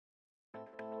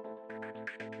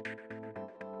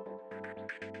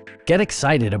Get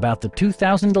excited about the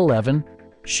 2011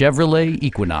 Chevrolet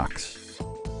Equinox.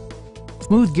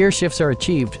 Smooth gear shifts are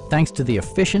achieved thanks to the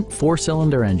efficient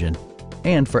 4-cylinder engine.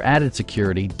 And for added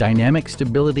security, dynamic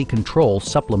stability control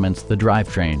supplements the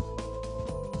drivetrain.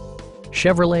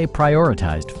 Chevrolet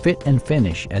prioritized fit and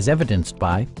finish as evidenced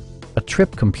by a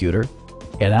trip computer,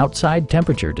 an outside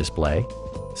temperature display,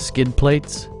 skid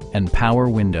plates, and power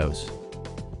windows.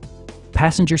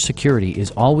 Passenger security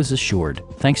is always assured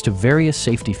thanks to various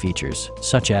safety features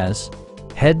such as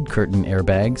head curtain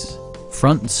airbags,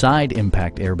 front and side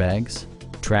impact airbags,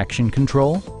 traction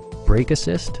control, brake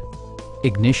assist,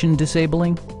 ignition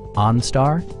disabling,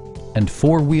 OnStar, and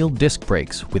 4-wheel disc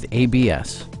brakes with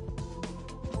ABS.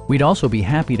 We'd also be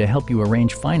happy to help you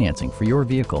arrange financing for your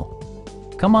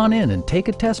vehicle. Come on in and take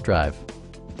a test drive.